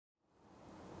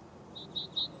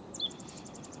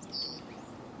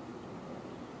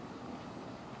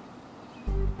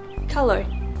Color.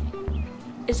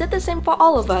 Is it the same for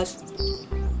all of us?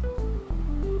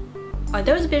 Are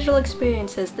those visual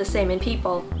experiences the same in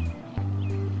people?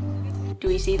 Do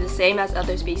we see the same as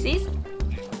other species?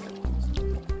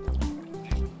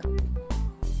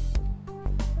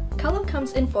 Color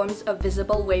comes in forms of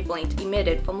visible wavelengths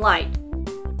emitted from light.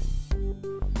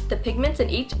 The pigments in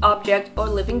each object or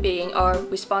living being are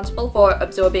responsible for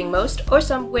absorbing most or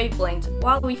some wavelengths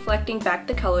while reflecting back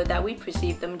the color that we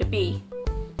perceive them to be.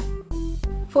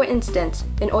 For instance,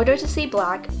 in order to see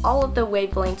black, all of the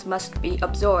wavelengths must be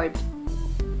absorbed.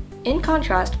 In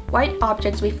contrast, white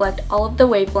objects reflect all of the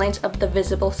wavelengths of the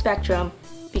visible spectrum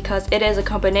because it is a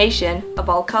combination of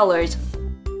all colors.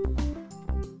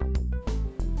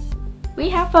 We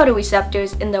have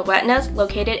photoreceptors in the retinas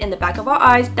located in the back of our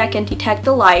eyes that can detect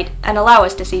the light and allow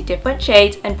us to see different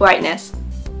shades and brightness.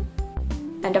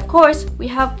 And of course, we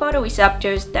have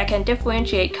photoreceptors that can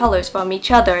differentiate colors from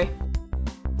each other.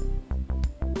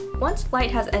 Once light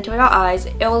has entered our eyes,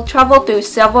 it will travel through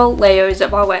several layers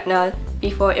of our retina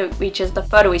before it reaches the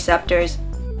photoreceptors.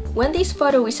 When these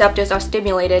photoreceptors are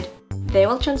stimulated, they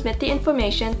will transmit the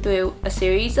information through a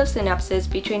series of synapses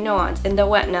between neurons in the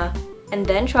retina, and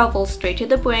then travel straight to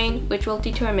the brain, which will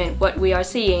determine what we are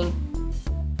seeing.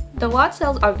 The rod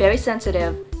cells are very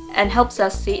sensitive and helps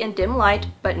us see in dim light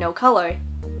but no color.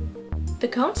 The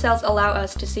cone cells allow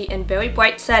us to see in very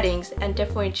bright settings and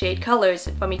differentiate colors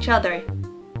from each other.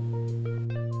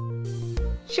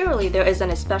 Surely there isn't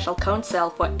a special cone cell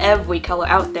for every color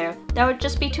out there. That would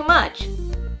just be too much.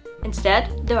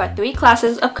 Instead, there are 3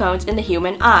 classes of cones in the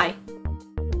human eye.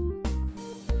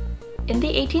 In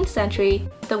the 18th century,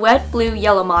 the red, blue,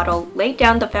 yellow model laid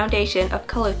down the foundation of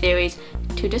color theories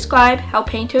to describe how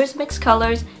painters mix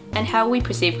colors and how we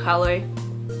perceive color.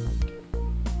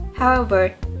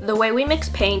 However, the way we mix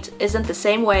paint isn't the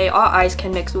same way our eyes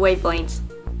can mix wavelengths.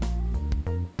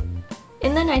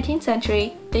 In the 19th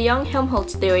century, the young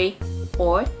Helmholtz theory,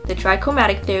 or the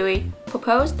trichromatic theory,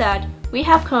 proposed that we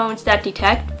have cones that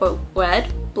detect for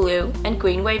red, blue, and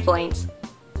green wavelengths.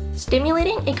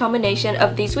 Stimulating a combination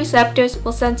of these receptors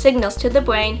will send signals to the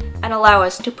brain and allow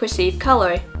us to perceive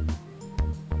color.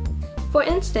 For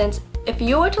instance, if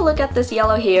you were to look at this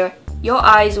yellow here, your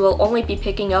eyes will only be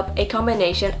picking up a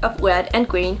combination of red and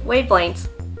green wavelengths.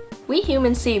 We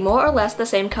humans see more or less the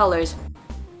same colors.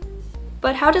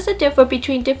 But how does it differ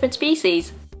between different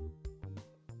species?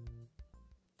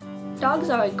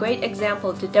 Dogs are a great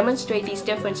example to demonstrate these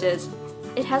differences.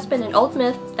 It has been an old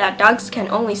myth that dogs can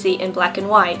only see in black and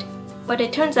white, but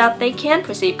it turns out they can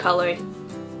perceive color,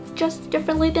 just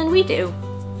differently than we do.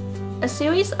 A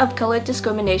series of color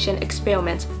discrimination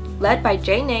experiments led by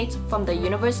Jay Nates from the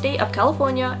University of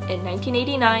California in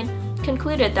 1989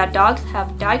 concluded that dogs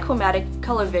have dichromatic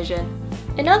color vision.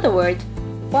 In other words,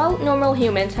 while normal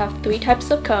humans have 3 types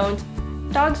of cones,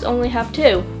 dogs only have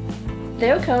 2.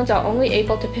 Their cones are only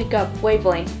able to pick up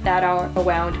wavelengths that are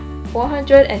around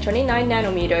 429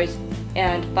 nanometers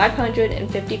and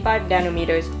 555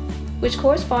 nanometers, which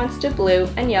corresponds to blue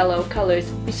and yellow colors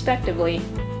respectively.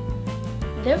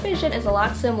 Their vision is a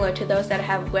lot similar to those that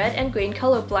have red and green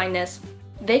color blindness.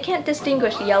 They can't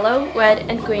distinguish yellow, red,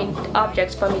 and green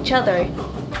objects from each other.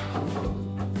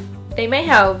 They may,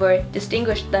 however,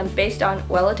 distinguish them based on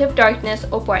relative darkness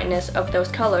or brightness of those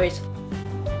colors.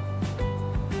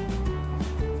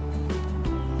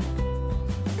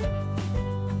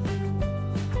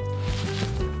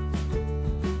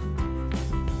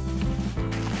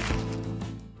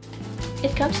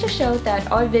 It comes to show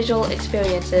that our visual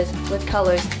experiences with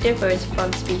colors differs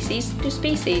from species to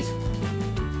species.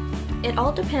 It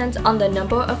all depends on the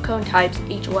number of cone types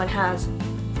each one has.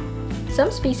 Some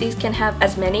species can have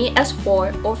as many as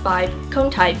 4 or 5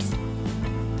 cone types.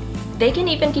 They can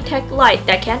even detect light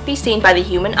that can't be seen by the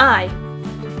human eye.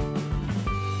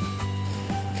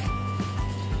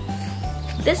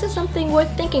 This is something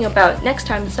worth thinking about next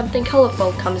time something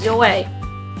colorful comes your way.